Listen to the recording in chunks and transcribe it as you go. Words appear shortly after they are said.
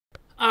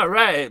All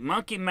right,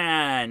 Monkey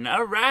Man.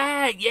 All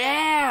right,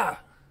 yeah.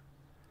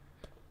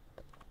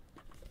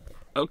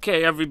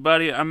 Okay,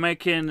 everybody, I'm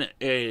making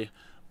a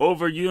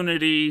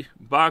Overunity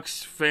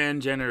box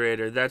fan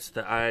generator. That's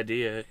the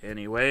idea,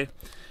 anyway.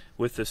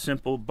 With a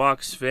simple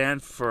box fan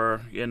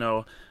for,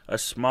 a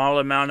small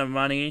amount of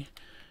money.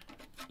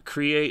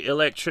 Create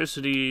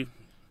electricity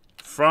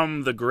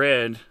from the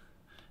grid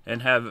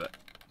and have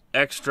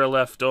extra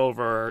left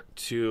over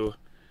to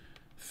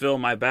fill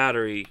my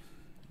battery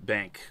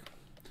bank.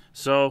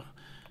 So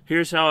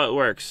here's how it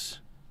works.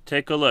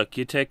 Take a look.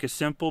 You take a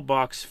simple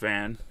box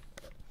fan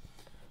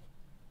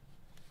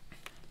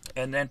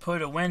and then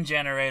put a wind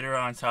generator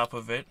on top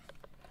of it.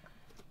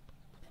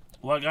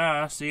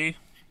 Voila, see?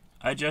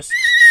 I just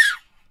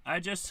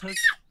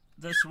hooked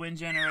this wind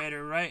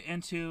generator right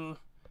into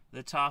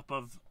the top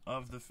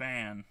of the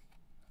fan.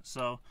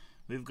 So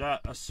we've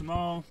got a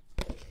small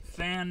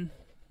fan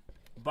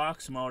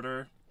box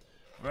motor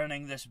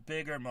running this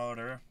bigger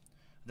motor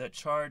that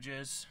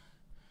charges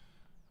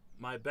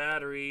my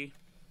battery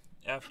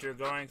after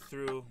going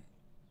through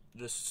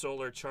the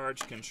solar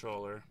charge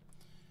controller.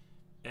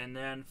 And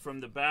then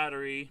from the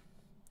battery,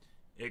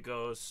 it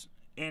goes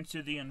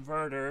into the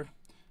inverter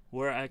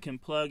where I can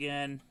plug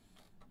in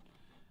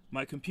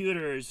my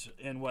computers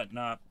and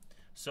whatnot.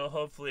 So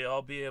hopefully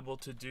I'll be able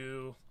to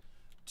do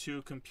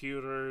 2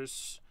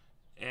 computers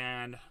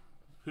and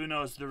who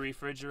knows, the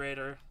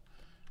refrigerator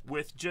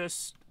with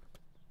just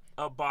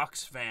a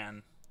box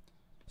fan.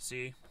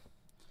 See?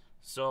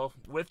 So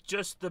with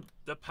just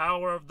the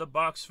power of the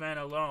box fan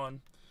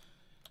alone,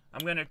 I'm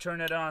going to turn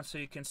it on so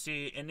you can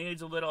see it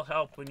needs a little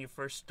help when you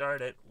first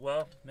start it.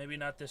 Well, maybe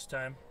not this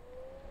time.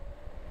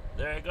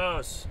 There it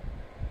goes.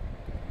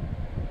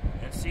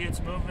 And see,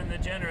 it's moving the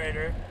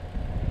generator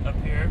up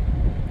here.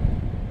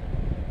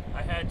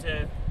 I had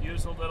to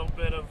use a little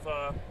bit of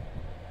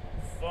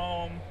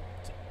foam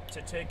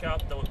to take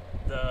out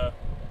the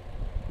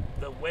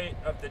weight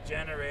of the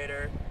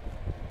generator,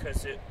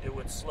 because it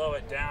would slow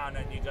it down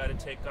and you got to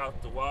take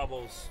out the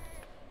wobbles.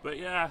 But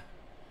yeah,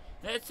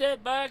 that's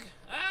it, Bug.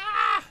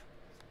 Ah!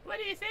 What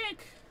do you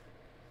think?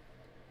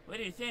 What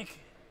do you think?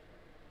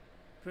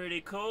 Pretty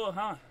cool,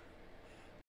 huh?